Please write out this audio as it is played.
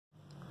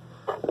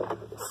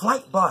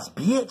Flight boss,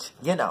 bitch.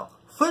 You know,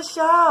 for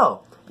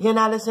sure. You're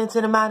not listening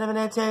to the Mind of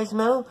an Terry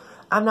Smooth.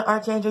 I'm the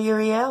Archangel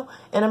Uriel,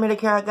 and I'm here to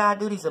carry God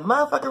duties and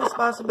motherfucking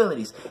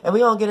responsibilities. And we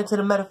don't get into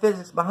the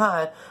metaphysics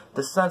behind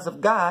the sons of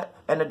God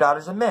and the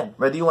daughters of men.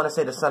 Whether you want to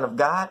say the son of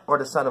God or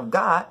the son of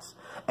gods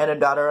and the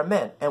daughter of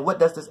men. And what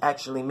does this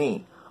actually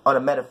mean on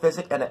a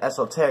metaphysic and an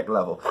esoteric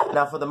level?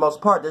 Now, for the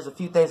most part, there's a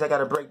few things I got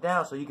to break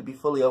down so you can be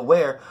fully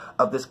aware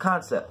of this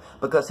concept.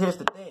 Because here's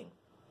the thing.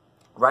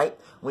 Right?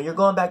 When you're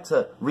going back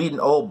to reading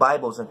old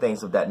Bibles and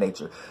things of that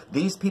nature,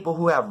 these people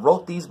who have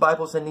wrote these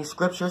Bibles and these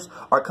scriptures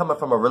are coming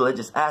from a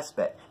religious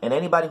aspect. And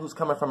anybody who's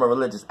coming from a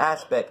religious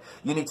aspect,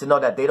 you need to know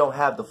that they don't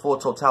have the full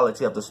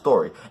totality of the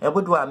story. And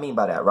what do I mean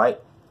by that, right?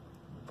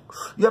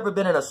 You ever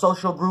been in a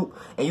social group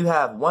and you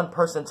have one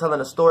person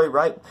telling a story,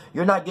 right?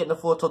 You're not getting the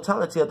full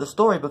totality of the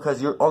story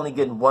because you're only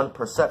getting one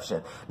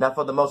perception. Now,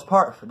 for the most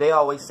part, they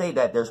always say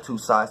that there's two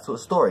sides to a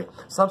story.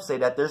 Some say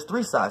that there's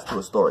three sides to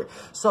a story.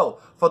 So,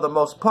 for the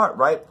most part,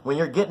 right, when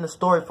you're getting a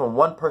story from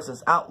one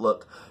person's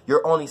outlook,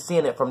 you're only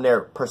seeing it from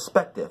their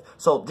perspective.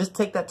 So, just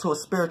take that to a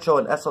spiritual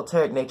and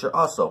esoteric nature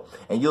also.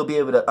 And you'll be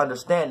able to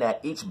understand that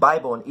each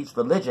Bible and each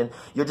religion,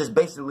 you're just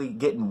basically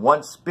getting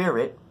one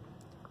spirit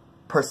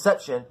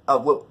perception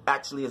of what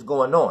actually is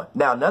going on.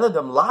 Now, none of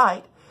them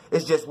lied.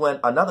 It's just when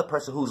another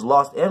person who's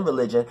lost in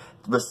religion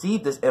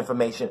receive this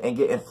information and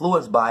get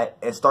influenced by it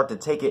and start to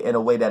take it in a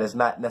way that is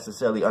not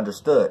necessarily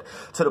understood,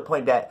 to the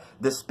point that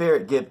the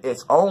spirit give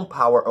its own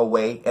power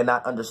away and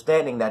not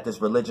understanding that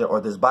this religion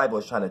or this Bible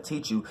is trying to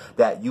teach you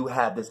that you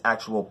have this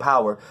actual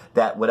power,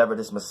 that whatever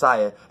this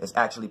Messiah is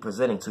actually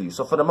presenting to you.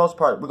 So for the most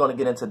part, we're going to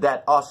get into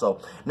that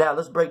also. Now,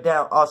 let's break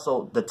down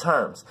also the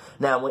terms.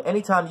 Now,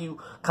 anytime you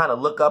kind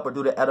of look up or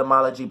do the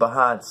etymology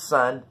behind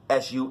sun,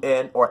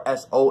 S-U-N, or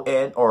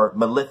S-O-N, or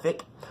malefic,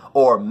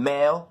 or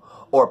male,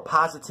 or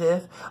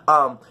positive,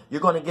 you're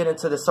going to get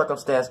into the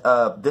circumstance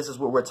of this is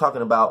what we're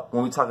talking about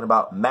when we're talking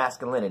about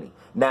masculinity.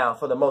 Now,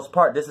 for the most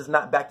part, this is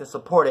not backed and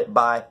supported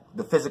by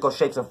the physical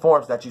shapes and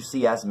forms that you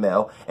see as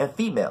male and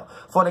female.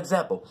 For an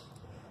example,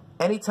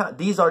 anytime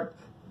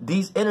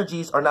these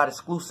energies are not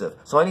exclusive.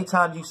 So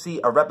anytime you see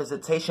a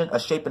representation, a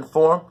shape and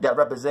form that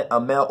represent a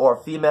male or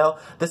a female,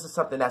 this is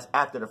something that's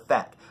after the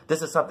fact.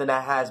 This is something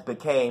that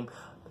became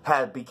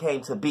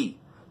to be,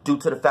 due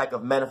to the fact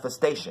of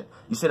manifestation.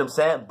 You see what I'm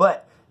saying?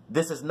 But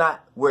this is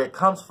not where it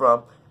comes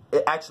from.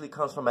 It actually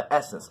comes from an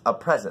essence, a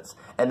presence.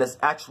 And this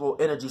actual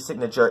energy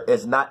signature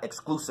is not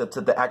exclusive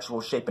to the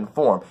actual shape and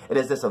form. It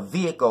is just a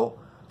vehicle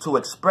to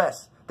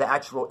express the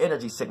actual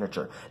energy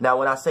signature. Now,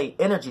 when I say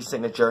energy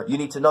signature, you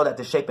need to know that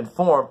the shape and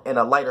form in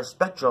a lighter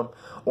spectrum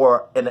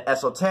or in the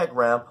esoteric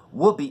realm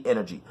will be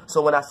energy.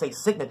 So when I say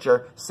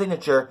signature,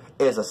 signature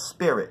is a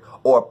spirit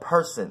or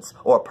persons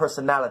or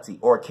personality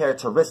or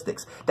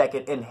characteristics that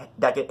can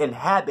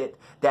inhabit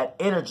that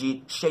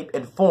energy, shape,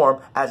 and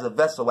form as a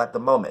vessel at the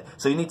moment.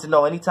 So you need to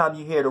know anytime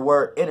you hear the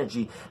word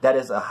energy, that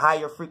is a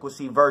higher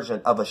frequency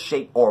version of a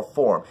shape or a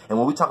form. And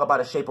when we talk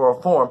about a shape or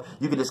a form,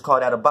 you can just call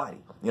that a body.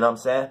 You know what I'm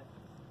saying?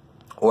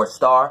 Or a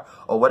star,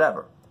 or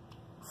whatever.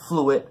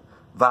 Fluid,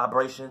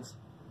 vibrations.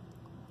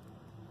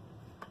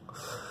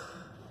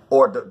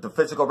 Or the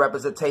physical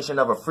representation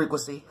of a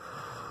frequency.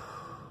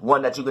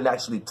 One that you can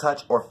actually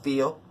touch or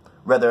feel,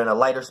 whether in a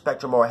lighter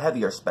spectrum or a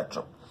heavier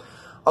spectrum.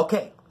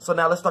 Okay, so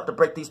now let's start to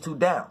break these two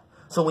down.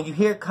 So when you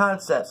hear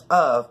concepts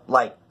of,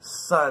 like,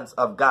 sons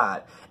of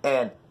God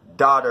and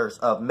daughters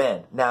of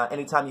men. Now,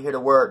 anytime you hear the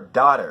word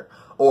daughter,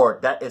 or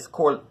that is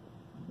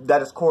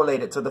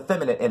correlated to the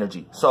feminine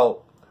energy.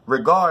 So,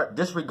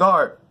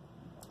 disregard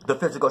the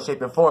physical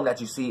shape and form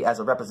that you see as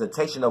a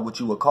representation of what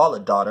you would call a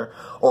daughter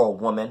or a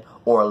woman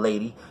or a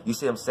lady. You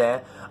see what I'm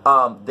saying?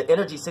 The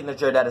energy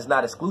signature that is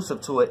not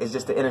exclusive to it is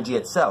just the energy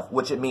itself,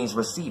 which it means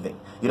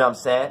receiving. You know what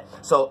I'm saying?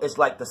 So it's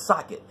like the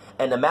socket,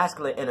 and the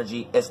masculine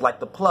energy is like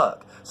the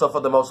plug. So for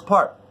the most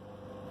part,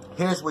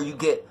 here's where you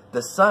get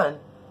the son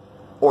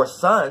or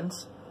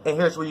sons, and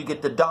here's where you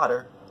get the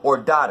daughter or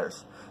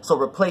daughters. So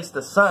replace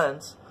the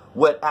sons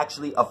with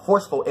actually a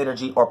forceful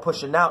energy or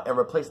pushing out, and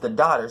replace the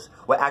daughters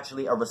with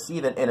actually a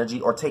receiving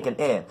energy or taking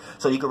in.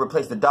 So you can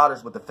replace the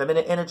daughters with the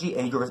feminine energy,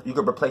 and you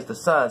can replace the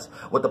sons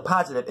with the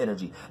positive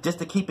energy. Just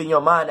to keep in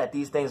your mind that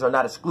these things are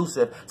not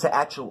exclusive to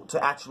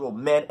actual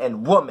men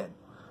and women.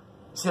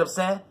 See what I'm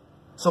saying?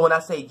 So when I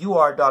say you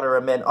are a daughter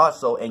of men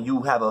also, and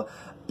you have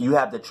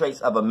the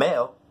traits of a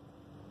male,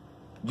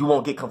 you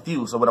won't get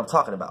confused on what I'm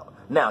talking about.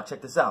 Now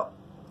check this out.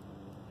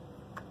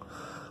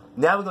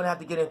 Now we're going to have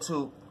to get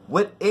into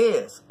what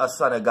is a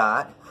son of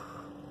God?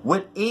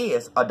 What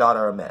is a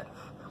daughter of man?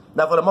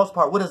 Now, for the most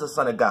part, what is a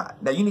son of God?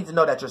 Now, you need to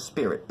know that your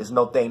spirit is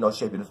no thing, no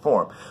shape, and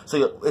form.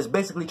 So it's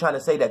basically trying to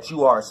say that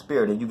you are a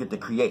spirit and you get to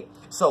create.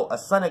 So a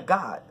son of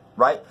God,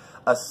 right?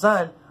 A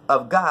son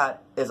of God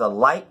is a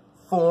light,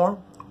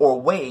 form,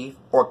 or wave,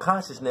 or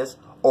consciousness,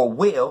 or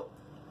will,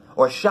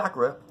 or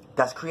chakra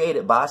that's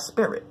created by a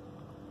spirit.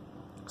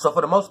 So for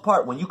the most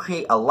part, when you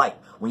create a light,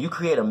 when you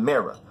create a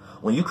mirror,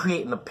 when you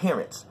create an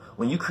appearance,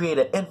 when you create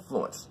an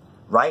influence,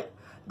 right,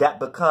 that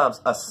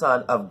becomes a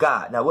son of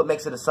God. Now, what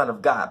makes it a son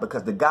of God?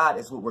 Because the God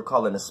is what we're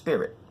calling a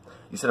spirit.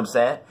 You see what I'm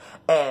saying?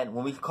 And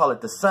when we call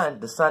it the sun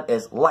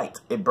is light.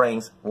 It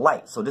brings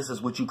light. So this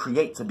is what you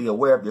create to be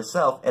aware of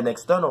yourself, and the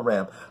external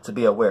realm to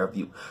be aware of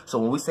you. So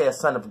when we say a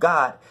son of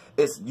God,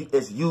 it's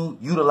you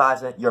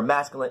utilizing your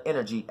masculine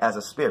energy as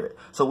a spirit.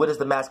 So what is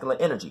the masculine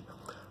energy?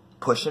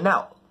 Pushing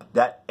out.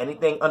 That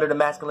anything under the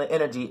masculine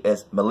energy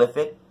is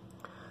malefic,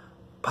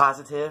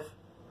 positive,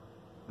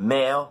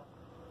 male,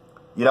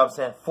 you know what I'm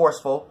saying,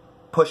 forceful,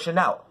 pushing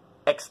out,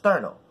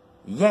 external,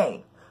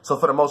 yang. So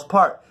for the most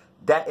part,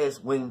 that is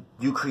when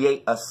you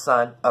create a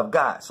son of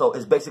God. So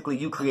it's basically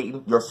you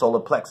creating your solar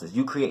plexus,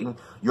 you creating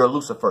your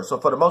Lucifer. So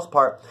for the most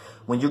part,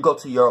 when you go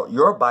to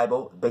your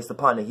Bible, based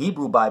upon the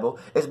Hebrew Bible,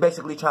 it's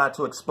basically trying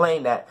to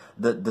explain that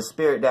the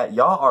spirit that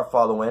y'all are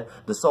following,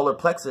 the solar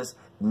plexus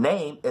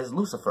name is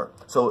Lucifer.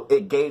 So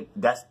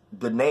that's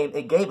the name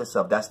it gave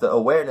itself. That's the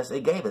awareness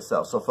it gave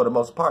itself. So for the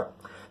most part,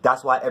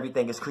 that's why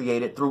everything is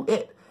created through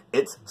it.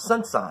 It's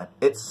sun sign.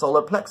 It's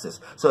solar plexus.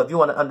 So if you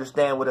want to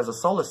understand what is a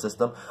solar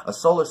system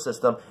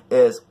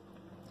is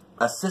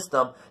a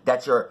system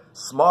that your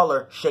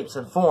smaller shapes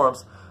and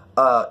forms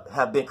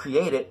have been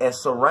created and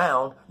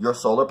surround your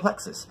solar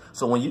plexus.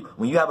 So when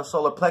you have a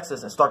solar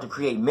plexus and start to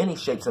create many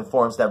shapes and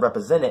forms that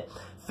represent it,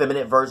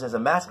 feminine versions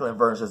and masculine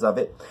versions of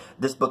it,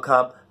 this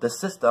become the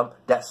system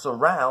that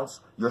surrounds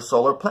your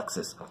solar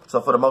plexus. So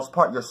for the most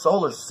part, your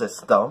solar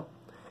system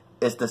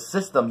is the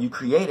system you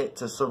created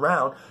to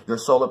surround your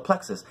solar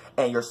plexus,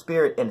 and your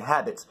spirit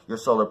inhabits your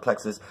solar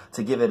plexus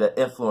to give it an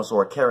influence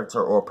or a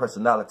character or a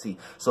personality,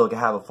 so it can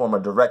have a form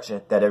of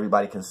direction that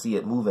everybody can see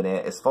it moving in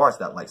as far as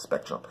that light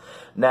spectrum.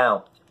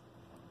 Now,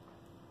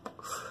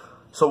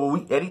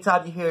 so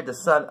anytime you hear the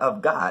Son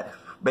of God,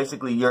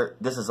 basically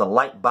this is a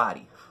light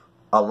body.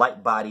 A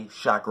light body,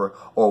 chakra,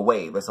 or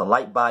wave. It's a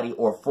light body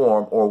or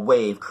form or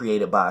wave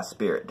created by a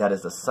spirit. That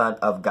is the Son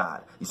of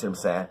God. You see what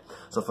I'm saying?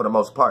 So for the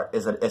most part,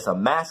 it's a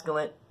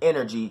masculine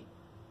energy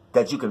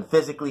that you can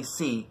physically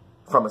see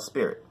from a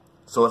spirit.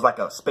 So it's like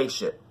a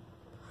spaceship,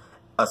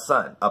 a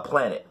sun, a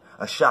planet,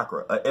 a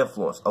chakra, an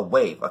influence, a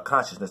wave, a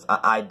consciousness, an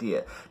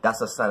idea.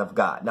 That's a Son of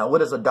God. Now,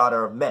 what is a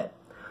daughter of men?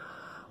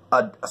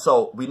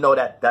 So we know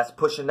that that's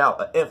pushing out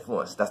an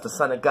influence. That's the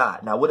Son of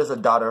God. Now, what is a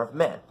daughter of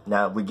men?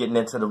 Now, we're getting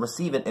into the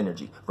receiving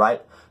energy,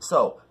 right?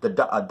 So a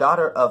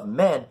daughter of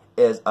men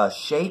is a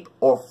shape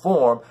or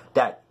form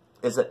that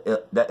is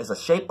a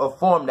shape or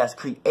form that's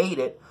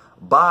created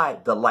by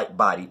the light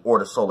body or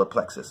the solar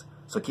plexus.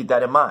 So keep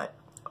that in mind.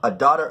 A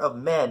daughter of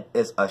men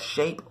is a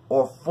shape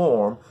or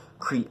form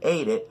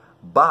created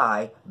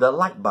by the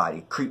light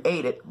body,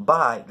 created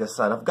by the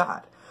Son of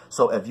God.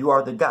 So if you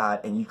are the God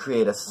and you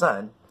create a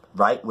son,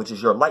 right, which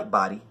is your light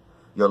body,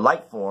 your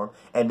light form,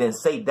 and then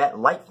say that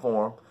light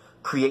form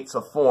creates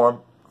a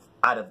form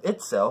out of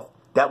itself,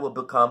 that will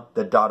become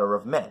the daughter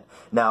of men.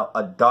 Now,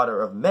 a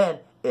daughter of men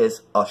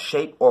is a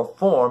shape or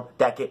form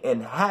that can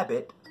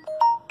inhabit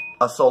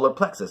a solar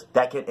plexus,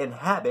 that can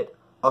inhabit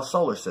a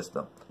solar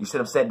system. You see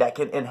what I'm saying? That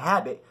can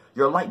inhabit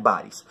your light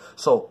bodies.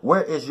 So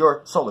where is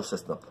your solar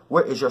system?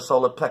 Where is your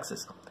solar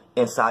plexus?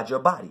 Inside your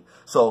body.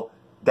 So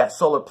that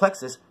solar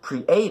plexus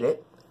created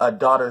a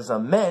daughters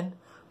of men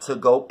to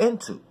go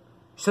into. You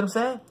see what I'm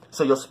saying?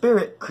 So your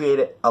spirit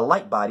created a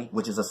light body,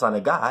 which is a son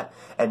of God,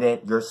 and then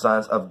your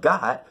sons of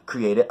God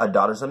created a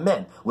daughters of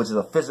men, which is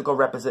a physical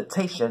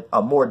representation,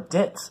 a more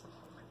dense,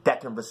 that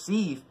can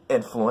receive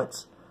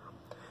influence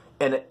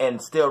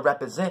and still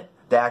represent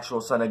the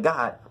actual Son of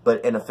God,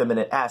 but in a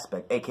feminine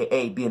aspect,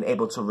 aka being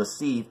able to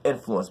receive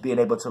influence, being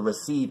able to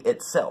receive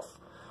itself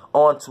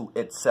onto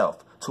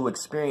itself, to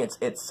experience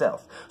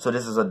itself. So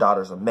this is a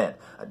daughters of men.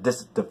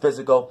 This is the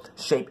physical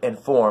shape and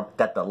form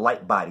that the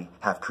light body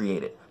have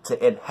created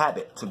to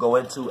inhabit, to go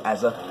into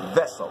as a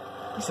vessel.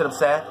 You see what I'm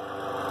saying?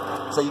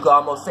 So you can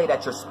almost say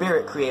that your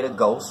spirit created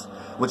ghosts,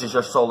 which is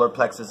your solar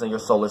plexus and your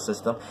solar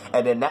system,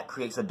 and then that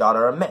creates a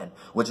daughter of men,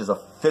 which is a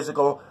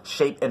physical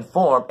shape and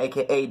form,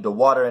 aka the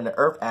water and the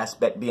earth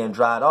aspect being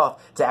dried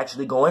off, to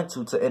actually go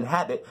into, to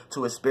inhabit,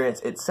 to experience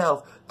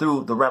itself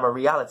through the realm of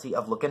reality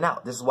of looking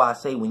out. This is why I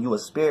say when you a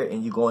spirit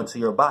and you go into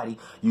your body,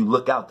 you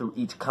look out through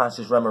each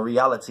conscious realm of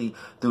reality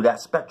through that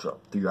spectrum,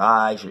 through your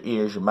eyes, your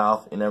ears, your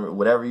mouth, and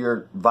whatever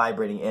you're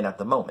vibrating in at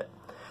the moment.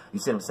 You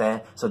see what I'm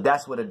saying? So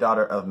that's what a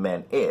daughter of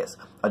men is.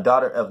 A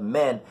daughter of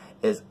men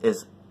is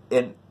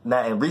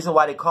now, and reason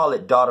why they call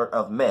it daughter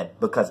of men,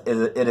 because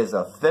it is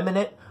a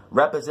feminine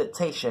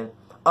representation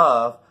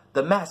of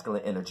the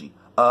masculine energy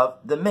of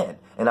the men.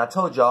 And I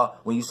told y'all,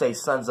 when you say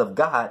sons of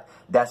God,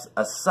 that's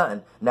a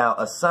son. Now,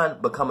 a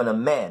son becoming a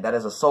man, that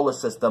is a solar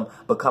system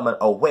becoming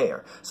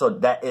aware. So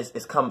that is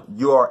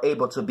you are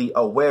able to be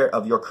aware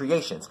of your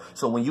creations.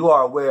 So when you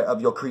are aware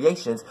of your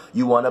creations,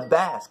 you want to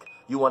bask.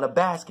 You want to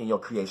bask in your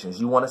creations.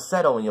 You want to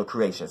settle in your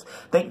creations.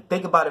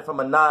 Think about it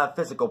from a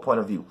non-physical point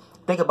of view.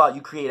 Think about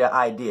you create an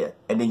idea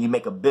and then you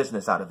make a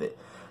business out of it.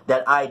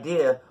 That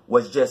idea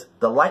was just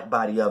the light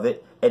body of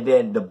it, and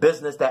then the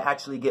business that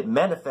actually get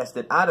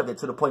manifested out of it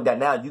to the point that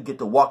now you get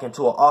to walk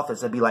into an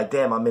office and be like,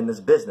 damn, I'm in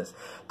this business.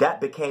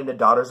 That became the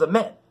daughters of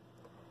men.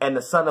 And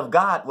the Son of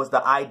God was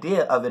the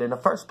idea of it in the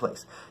first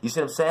place. You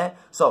see what I'm saying?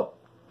 So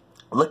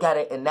Look at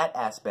it in that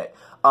aspect.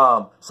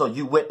 So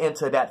you went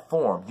into that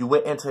form. You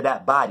went into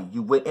that body.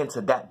 You went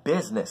into that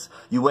business.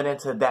 You went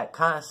into that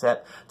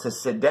concept to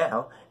sit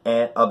down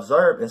and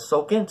observe and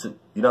soak into.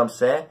 You know what I'm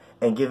saying?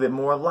 And give it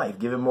more life.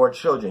 Give it more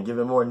children. Give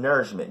it more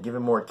nourishment. Give it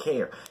more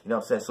care. You know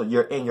what I'm saying? So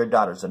you're in your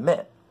daughters of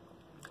men.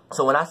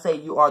 So when I say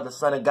you are the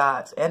son of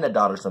gods and the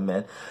daughters of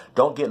men,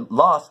 don't get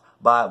lost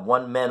by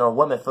one man or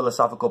woman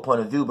philosophical point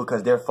of view,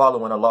 because they're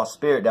following a lost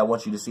spirit that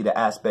wants you to see the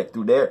aspect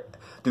through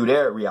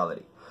their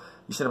reality.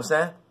 You see what I'm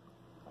saying?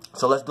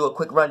 So let's do a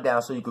quick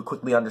rundown so you can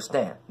quickly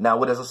understand. Now,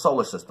 what is a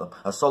solar system?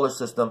 A solar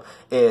system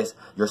is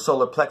your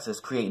solar plexus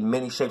creating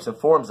many shapes and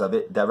forms of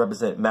it that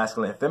represent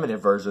masculine and feminine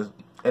versions,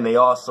 and they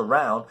all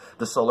surround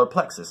the solar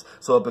plexus.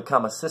 So it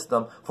becomes a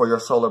system for your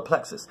solar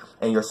plexus.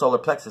 And your solar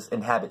plexus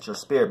inhabits your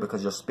spirit,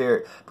 because your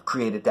spirit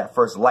created that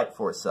first light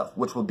for itself,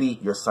 which will be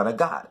your son of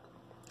God.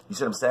 You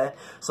see what I'm saying?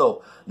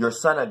 So your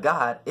son of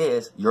God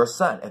is your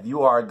son. If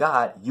you are a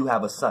God, you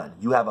have a son.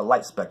 You have a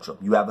light spectrum.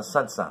 You have a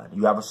sun sign.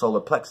 You have a solar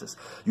plexus.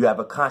 You have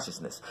a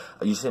consciousness.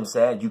 You see what I'm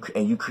saying?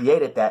 And you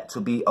created that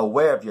to be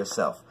aware of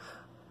yourself,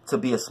 to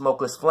be a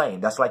smokeless flame.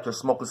 That's like your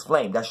smokeless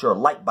flame. That's your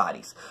light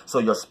bodies. So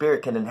your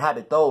spirit can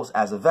inhabit those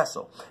as a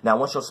vessel. Now,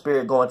 once your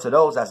spirit go into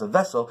those as a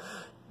vessel,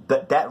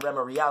 that realm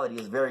of reality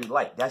is very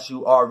light. That's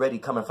you already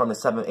coming from the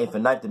 7th, 8th,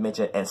 and 9th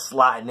dimension and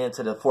sliding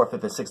into the 4th,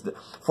 5th,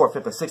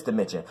 and 6th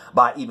dimension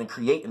by even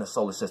creating a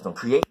solar system,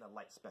 creating a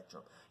light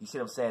spectrum. You see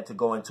what I'm saying? To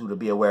go into, to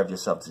be aware of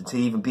yourself, to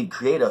even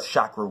create a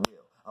chakra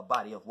wheel, a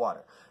body of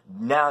water.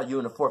 Now you're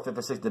in the 4th, 5th, and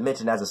 6th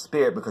dimension as a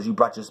spirit, because you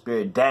brought your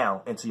spirit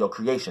down into your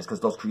creations, because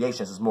those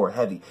creations is more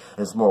heavy and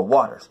it's more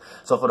waters.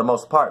 So for the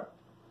most part,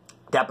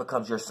 that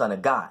becomes your son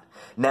of God.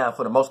 Now,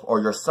 for the most,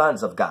 or your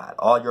sons of God,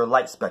 all your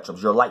light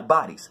spectrums, your light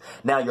bodies.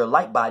 Now, your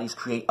light bodies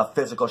create a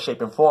physical shape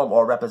and form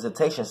or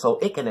representation so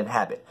it can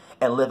inhabit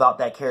and live out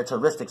that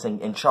characteristics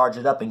and charge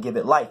it up and give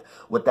it life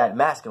with that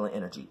masculine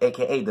energy,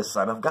 aka the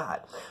son of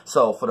God.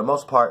 So, for the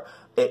most part,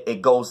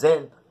 it goes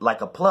in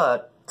like a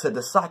plug to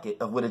the socket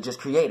of what it just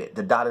created,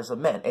 the daughters of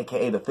men,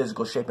 aka the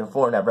physical shape and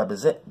form that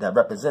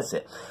represents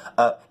it.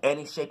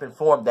 Any shape and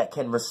form that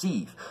can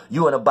receive.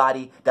 You in a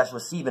body that's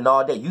receiving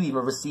all day. You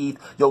even received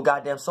your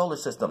goddamn solar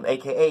system,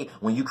 aka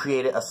when you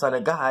created a son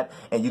of God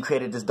and you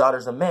created this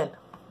daughters of men,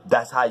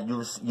 that's how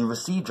you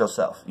received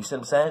yourself. You see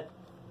what I'm saying?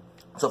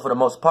 So for the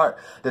most part,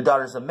 the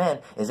daughters of men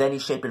is any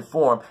shape and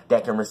form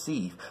that can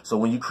receive. So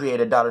when you create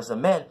a daughters of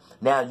men,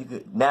 now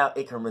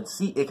it can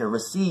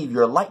receive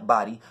your light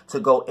body to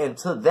go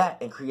into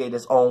that and create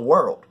its own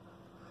world.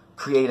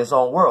 Create its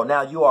own world.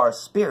 Now you are a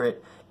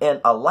spirit and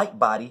a light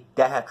body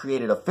that have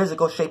created a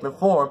physical shape and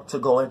form to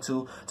go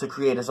into to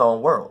create its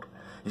own world.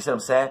 You see what I'm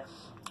saying?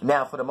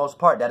 Now, for the most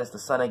part, that is the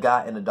son of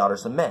God and the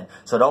daughters of men.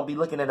 So don't be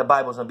looking at the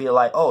Bibles and be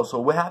like, oh,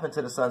 so what happened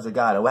to the sons of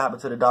God and what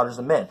happened to the daughters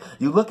of men?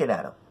 You looking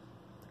at them.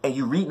 And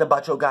you reading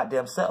about your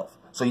goddamn self.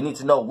 So you need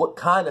to know what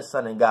kind of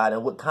son of God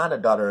and what kind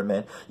of daughter of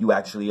men you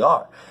actually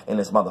are in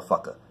this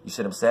motherfucker. You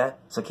see what I'm saying?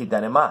 So keep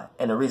that in mind.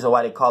 And the reason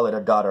why they call it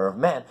a daughter of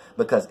men,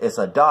 because it's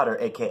a daughter,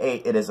 aka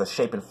it is a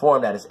shape and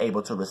form that is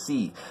able to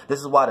receive. This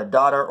is why the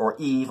daughter or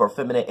Eve or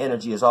feminine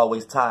energy is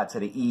always tied to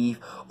the Eve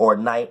or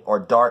night or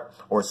dark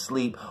or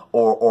sleep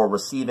or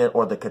receiving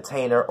or the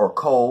container or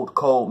cold.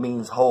 Cold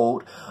means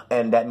hold,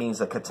 and that means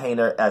a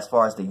container as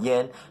far as the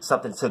yin,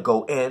 something to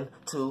go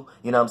into.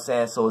 You know what I'm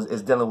saying? So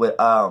it's dealing with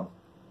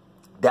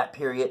that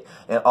period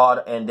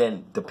and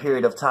then the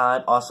period of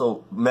time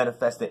also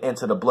manifested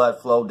into the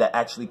blood flow that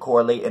actually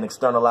correlate and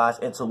externalize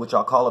into what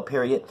y'all call a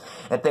period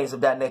and things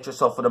of that nature.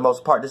 So for the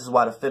most part, this is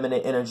why the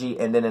feminine energy,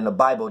 and then in the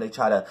Bible they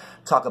try to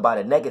talk about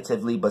it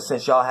negatively, but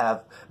since y'all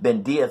have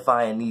been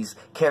deifying these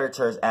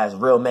characters as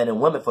real men and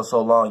women for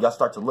so long, y'all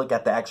start to look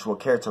at the actual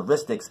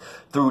characteristics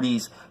through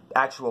these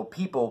actual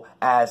people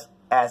as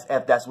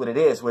if that's what it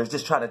is, where it's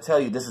just trying to tell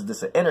you this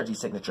is an energy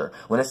signature.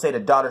 When they say the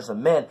daughters of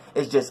men,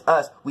 it's just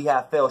us. We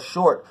have fell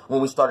short when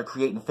we started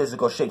creating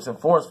physical shapes and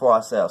forms for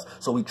ourselves.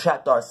 So we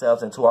trapped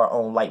ourselves into our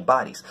own light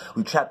bodies.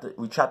 We trapped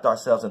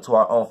ourselves into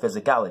our own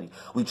physicality.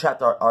 We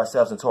trapped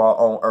ourselves into our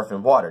own earth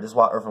and water. This is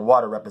why earth and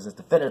water represents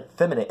the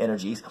feminine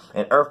energies,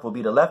 and earth will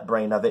be the left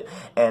brain of it,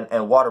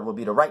 and water will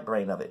be the right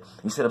brain of it.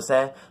 You see what I'm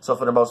saying? So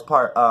for the most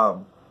part,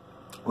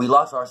 we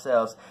lost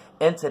ourselves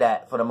into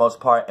that for the most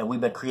part, and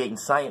we've been creating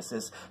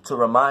sciences to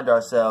remind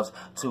ourselves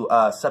to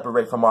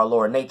separate from our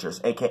lower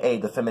natures, aka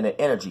the feminine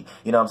energy.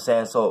 You know what I'm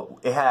saying? So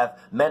it have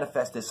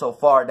manifested so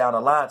far down the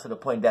line to the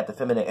point that the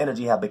feminine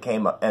energy have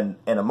became an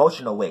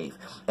emotional wave,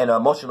 and an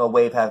emotional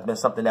wave has been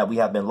something that we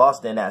have been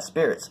lost in as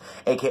spirits,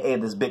 aka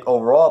this big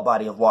overall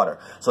body of water.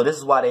 So this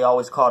is why they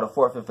always call the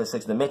 4th, 5th, and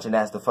 6th dimension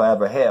as the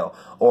forever hell,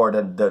 or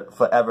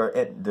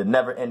the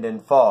never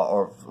ending fall,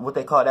 or what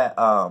they call that,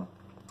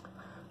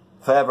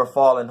 forever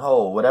falling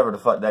whole, whatever the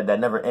fuck that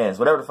never ends,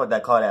 whatever the fuck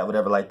that call that,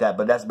 whatever like that.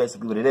 But that's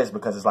basically what it is,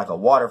 because it's like a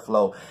water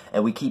flow,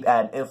 and we keep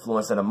adding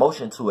influence and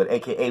emotion to it,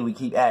 aka we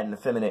keep adding the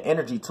feminine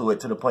energy to it,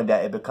 to the point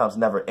that it becomes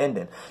never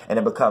ending, and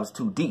it becomes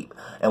too deep.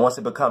 And once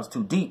it becomes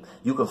too deep,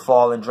 you can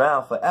fall and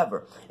drown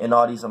forever in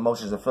all these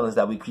emotions and feelings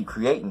that we keep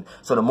creating.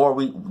 So the more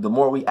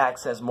we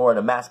access more of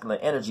the masculine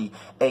energy,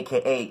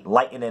 aka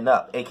lightening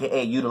up,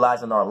 aka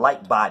utilizing our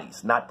light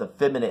bodies, not the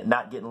feminine,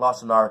 not getting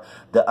lost in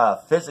the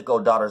physical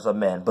daughters of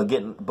men,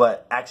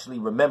 but actually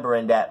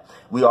remembering that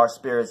we are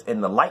spirits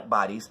in the light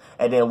bodies,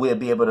 and then we'll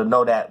be able to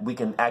know that we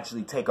can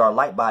actually take our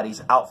light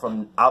bodies out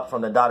from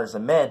the daughters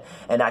of men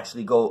and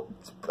actually go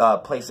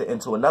place it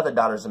into another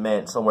daughters of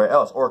men somewhere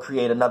else, or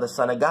create another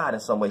son of God in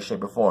some way,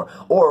 shape, or form,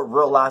 or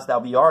realize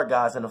that we are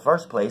gods in the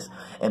first place,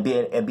 and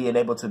being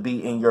able to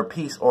be in your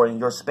peace, or in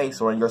your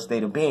space, or in your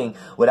state of being,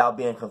 without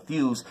being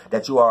confused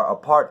that you are a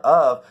part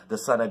of the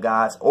son of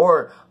gods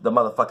or the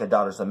motherfucking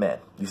daughters of men.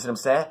 You see what I'm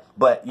saying?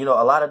 But you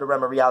know, a lot of the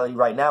realm of reality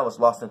right now is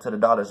lost into the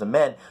daughters of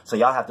men. So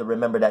y'all have to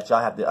remember that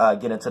y'all have to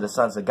get into the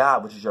sons of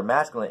God, which is your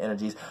masculine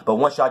energies. But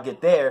once y'all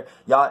get there,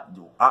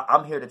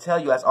 I'm here to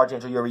tell you, as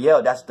Archangel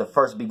Uriel, that's the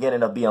first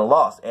beginning of being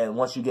lost. And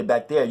once you get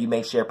back there, you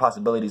may share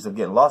possibilities of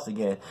getting lost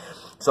again.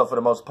 So for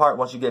the most part,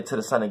 once you get to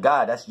the Son of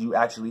God, that's you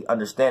actually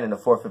understanding the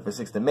 4th, 5th,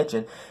 and 6th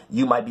dimension.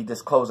 You might be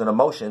disclosing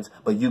emotions,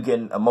 but you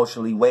getting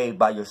emotionally waved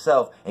by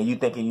yourself, and you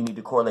thinking you need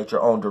to correlate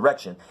your own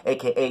direction,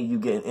 aka you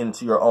getting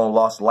into your own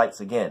lost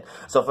lights again.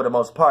 So for the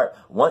most part,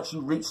 once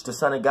you reach the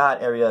Son of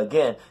God area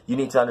again, you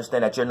need to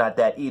understand that you're not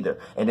that either.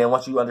 And then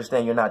once you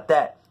understand you're not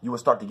that, you will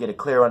start to get a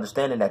clear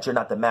understanding that you're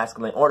not the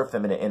masculine or the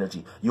feminine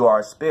energy. You are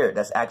a spirit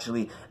that's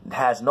actually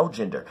has no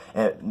gender.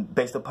 And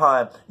based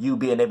upon you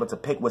being able to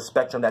pick what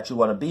spectrum that you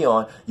want to be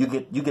on, you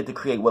get to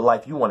create what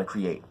life you want to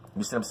create.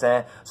 You see what I'm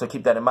saying? So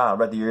keep that in mind,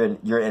 whether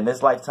you're in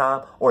this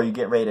lifetime, or you're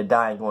getting ready to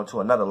die and go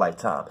into another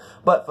lifetime.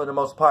 But for the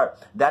most part,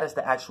 that is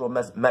the actual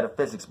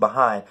metaphysics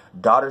behind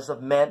daughters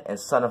of men and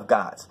son of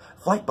gods.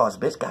 Flight boss,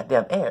 bitch,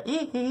 goddamn air.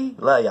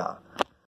 Love y'all.